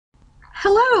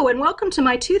Hello and welcome to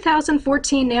my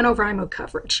 2014 Nanowrimo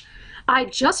coverage. I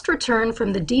just returned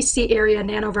from the DC area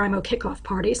Nanowrimo kickoff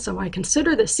party, so I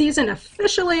consider the season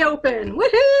officially open.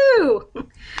 Woohoo!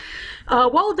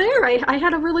 While there, I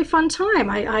had a really fun time.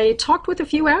 I talked with a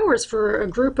few hours for a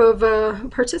group of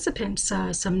participants,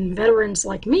 some veterans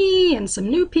like me and some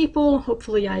new people.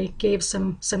 Hopefully I gave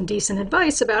some decent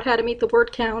advice about how to meet the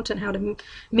word count and how to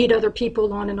meet other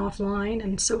people on and offline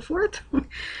and so forth.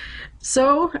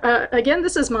 So, again,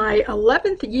 this is my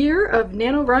 11th year of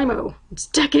Nanowrimo. It's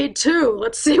decade 2.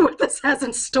 Let's see what this has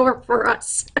in store for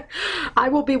us. I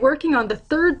will be working on the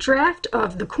third draft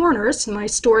of The Corners, my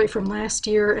story from last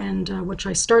year, and which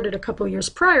I started a couple years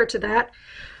prior to that.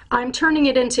 I'm turning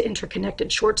it into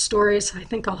interconnected short stories. I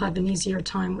think I'll have an easier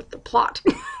time with the plot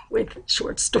with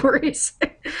short stories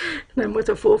than with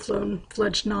a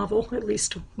full-fledged novel. At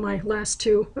least my last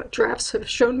two drafts have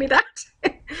shown me that.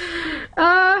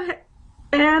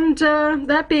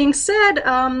 That being said,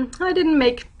 I didn't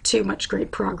make too much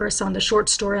great progress on the short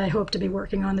story I hope to be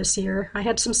working on this year. I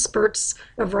had some spurts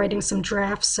of writing some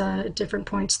drafts at different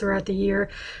points throughout the year,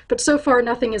 but so far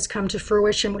nothing has come to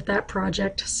fruition with that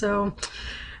project, so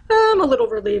I'm a little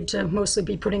relieved to mostly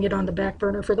be putting it on the back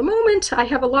burner for the moment. I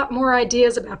have a lot more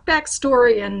ideas about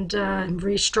backstory and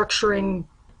restructuring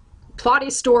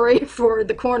plotty story for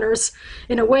The Corners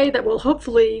in a way that will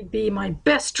hopefully be my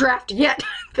best draft yet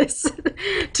this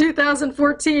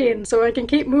 2014, so I can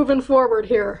keep moving forward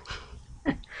here.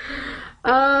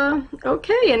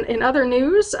 Okay, in other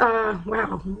news,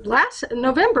 wow, last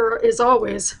November is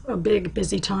always a big,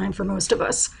 busy time for most of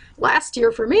us. Last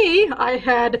year for me, I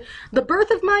had the birth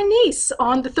of my niece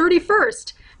on the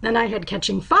 31st. Then I had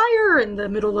Catching Fire in the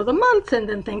middle of the month, and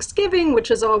then Thanksgiving, which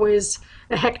is always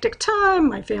a hectic time.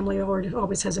 My family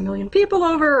always has a million people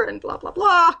over, and blah, blah,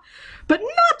 blah. But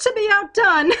not to be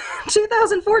outdone,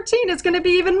 2014 is going to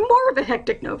be even more of a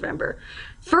hectic November.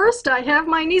 First, I have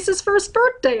my niece's first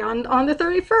birthday on the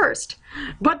 31st.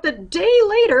 But the day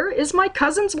later is my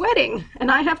cousin's wedding, and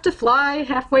I have to fly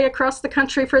halfway across the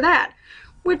country for that.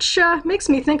 Which makes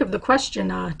me think of the question,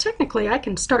 technically I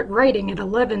can start writing at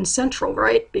 11 Central,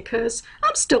 right? Because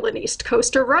I'm still an East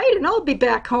Coaster, right? And I'll be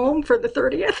back home for the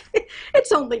 30th.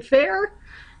 It's only fair.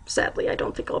 Sadly, I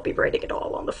don't think I'll be writing it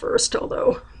all on the 1st,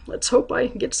 although let's hope I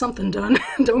get something done.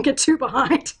 Don't get too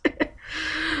behind.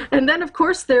 And then, of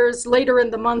course, there's later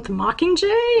in the month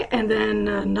Mockingjay, and then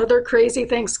another crazy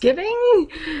Thanksgiving,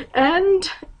 and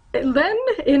then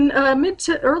in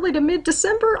early to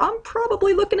mid-December, I'm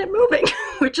probably looking at moving,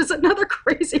 which is another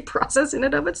crazy process in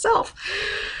and of itself.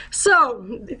 So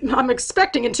I'm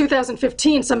expecting in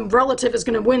 2015 some relative is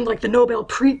going to win like the Nobel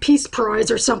Peace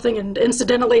Prize or something and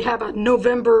incidentally have a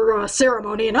November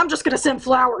ceremony, and I'm just going to send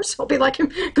flowers. I'll be like,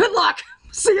 good luck,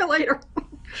 see you later.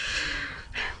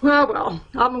 Well,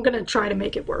 I'm going to try to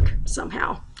make it work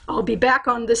somehow. I'll be back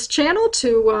on this channel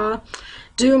to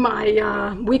do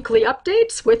my weekly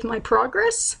updates with my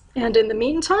progress, and in the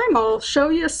meantime I'll show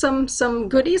you some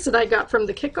goodies that I got from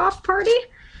the kickoff party.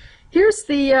 Here's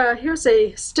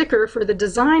a sticker for the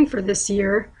design for this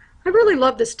year. I really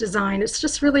love this design. It's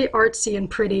just really artsy and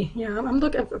pretty. Yeah, I'm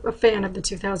a fan of the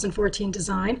 2014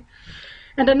 design.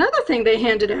 And another thing they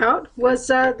handed out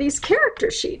was these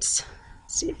character sheets.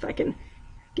 Let's see if I can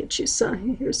get you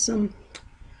some. Here's some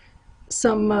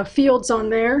fields on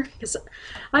there, because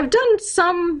I've done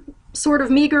some sort of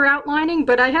meager outlining,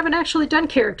 but I haven't actually done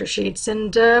character sheets,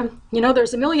 and you know,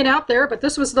 there's a million out there, but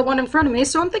this was the one in front of me,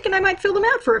 so I'm thinking I might fill them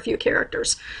out for a few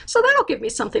characters, so that'll give me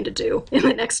something to do in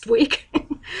the next week.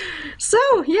 So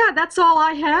yeah, that's all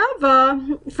I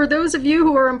have. For those of you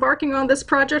who are embarking on this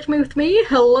project with me,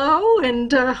 hello,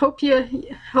 and hope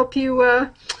you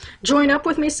join up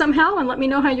with me somehow and let me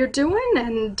know how you're doing,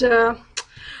 and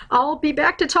I'll be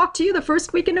back to talk to you the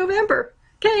first week in November.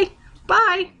 Okay,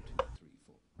 bye.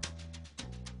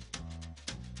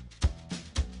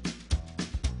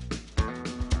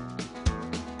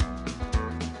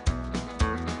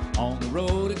 On the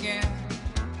road again.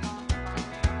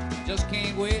 Just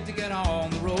can't wait to get on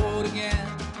the road again.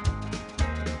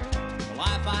 The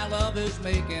life I love is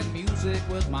making music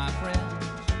with my friends.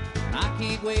 And I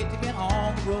can't wait to get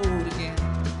on the road again.